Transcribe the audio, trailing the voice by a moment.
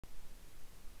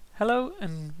Hello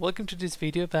and welcome to this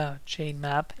video about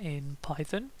ChainMap in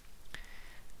Python.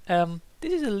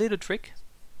 This is a little trick,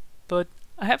 but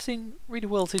I have seen really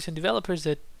well-seasoned developers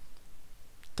that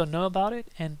don't know about it,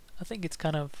 and I think it's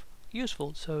kind of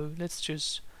useful, so let's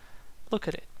just look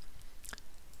at it.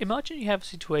 Imagine you have a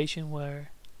situation where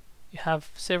you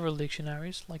have several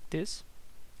dictionaries like this,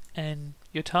 and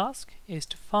your task is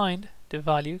to find the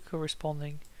value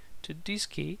corresponding to this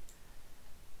key,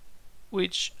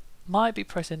 which might be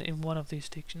present in one of these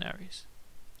dictionaries.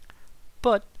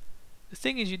 But the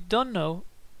thing is, you don't know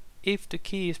if the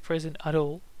key is present at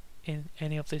all in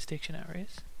any of these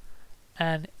dictionaries,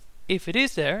 and if it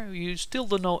is there, you still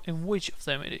don't know in which of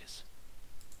them it is.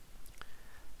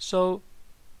 So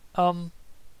in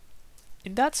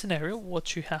that scenario,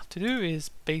 what you have to do is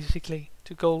basically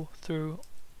to go through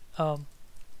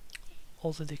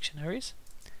all the dictionaries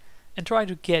and try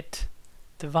to get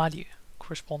the value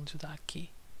corresponding to that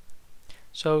key.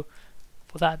 So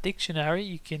for that dictionary,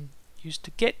 you can use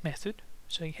the get method,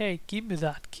 saying, hey, give me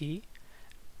that key,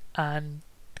 and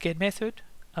the get method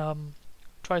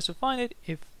tries to find it.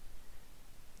 If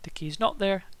the key is not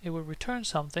there, it will return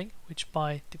something, which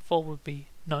by default would be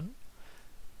none.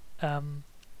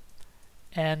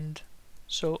 And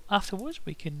so afterwards,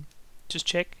 we can just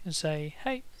check and say,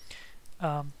 hey,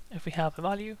 if we have a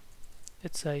value,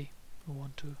 let's say we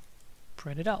want to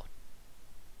print it out.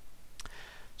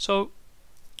 So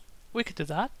we could do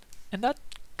that, and that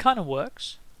kind of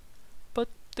works, but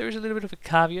there is a little bit of a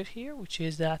caveat here, which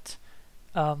is that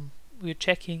we're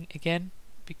checking again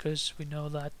because we know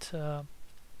that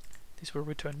this will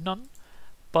return none.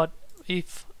 But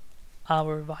if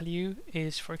our value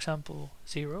is, for example,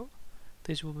 0,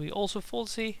 this will be also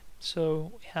falsy,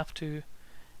 so we have to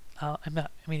I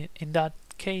mean, in that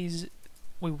case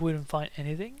we wouldn't find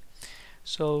anything,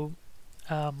 so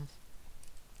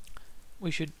we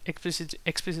should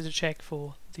explicitly check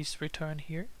for this return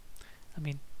here. I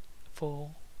mean,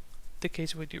 for the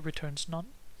case where it returns none,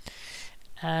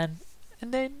 and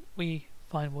then we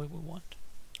find what we want.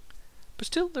 But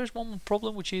still, there's one more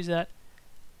problem, which is that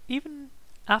even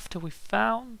after we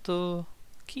found the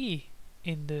key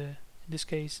in this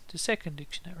case the second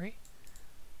dictionary,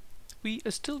 we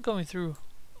are still going through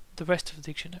the rest of the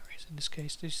dictionaries. In this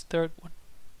case, this third one.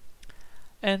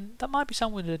 And that might be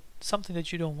something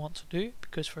that you don't want to do,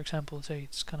 because, for example, say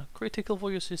it's kind of critical for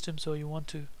your system, so you want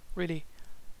to really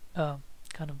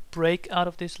kind of break out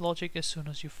of this logic as soon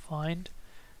as you find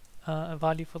a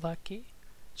value for that key.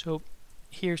 So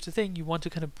here's the thing, you want to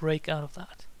kind of break out of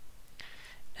that,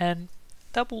 and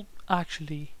that will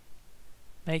actually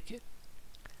make it.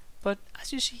 But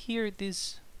as you see here,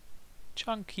 this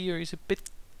chunk here is a bit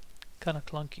kind of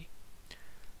clunky.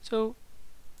 So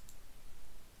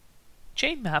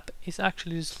ChainMap is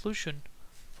actually the solution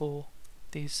for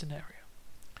this scenario.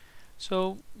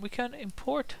 So we can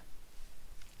import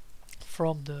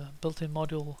from the built-in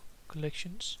module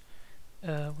collections.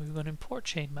 We're going to import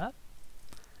ChainMap,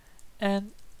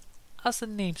 and as the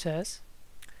name says,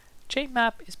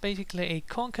 ChainMap is basically a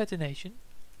concatenation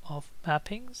of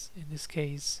mappings, in this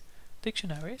case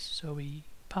dictionaries. So we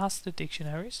pass the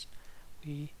dictionaries,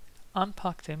 we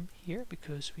unpack them here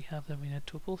because we have them in a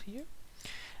tuple here.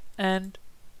 And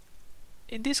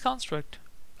in this construct,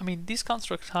 I mean, this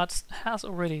construct has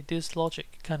already this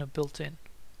logic kind of built in.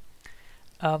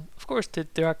 Of course,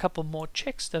 there are a couple more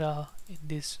checks that are in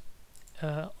this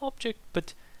object,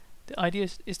 but the idea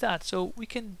is that so we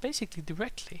can basically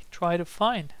directly try to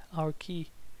find our key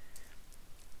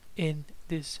in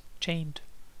this chained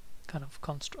kind of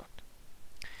construct.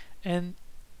 And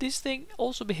this thing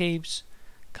also behaves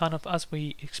kind of as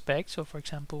we expect. So, for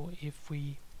example, if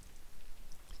we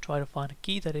try to find a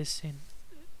key that is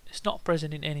not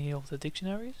present in any of the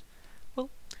dictionaries,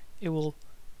 well, it will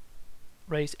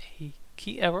raise a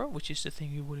key error, which is the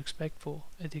thing you would expect for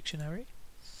a dictionary.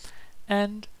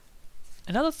 And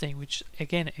another thing, which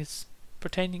again is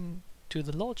pertaining to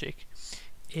the logic,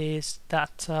 is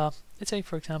that let's say,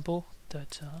 for example,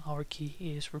 that our key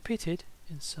is repeated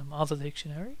in some other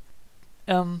dictionary.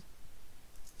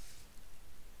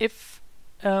 If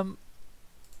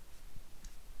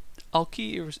our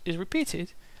key is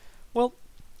repeated, well,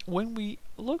 when we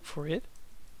look for it,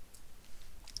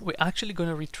 we're actually going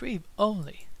to retrieve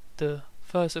only the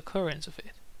first occurrence of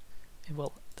it. And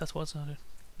well, that's what's not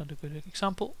a good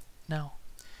example. Now,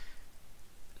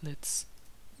 let's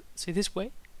see this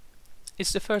way.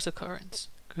 It's the first occurrence,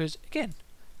 because again,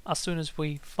 as soon as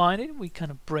we find it, we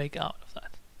kind of break out of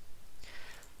that.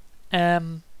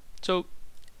 So,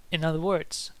 in other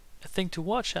words, a thing to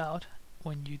watch out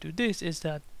when you do this is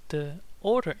that the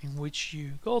order in which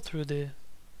you go through the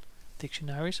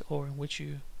dictionaries, or in which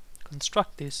you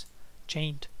construct this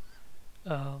chained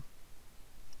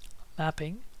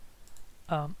mapping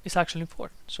is actually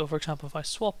important. So for example, if I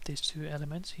swap these two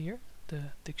elements here, the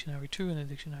dictionary 2 and the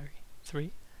dictionary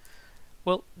 3,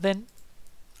 well then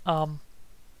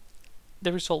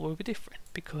the result will be different,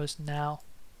 because now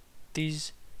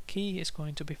this key is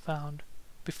going to be found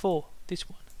before this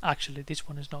one. Actually, this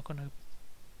one is not going to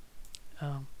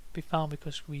be found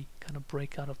because we kind of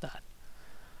break out of that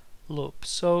loop.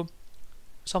 So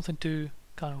something to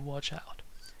kind of watch out.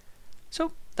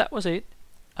 So that was it.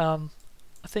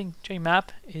 I think ChainMap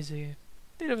is a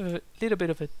little bit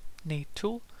of a neat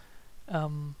tool.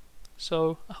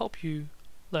 So I hope you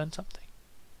learned something.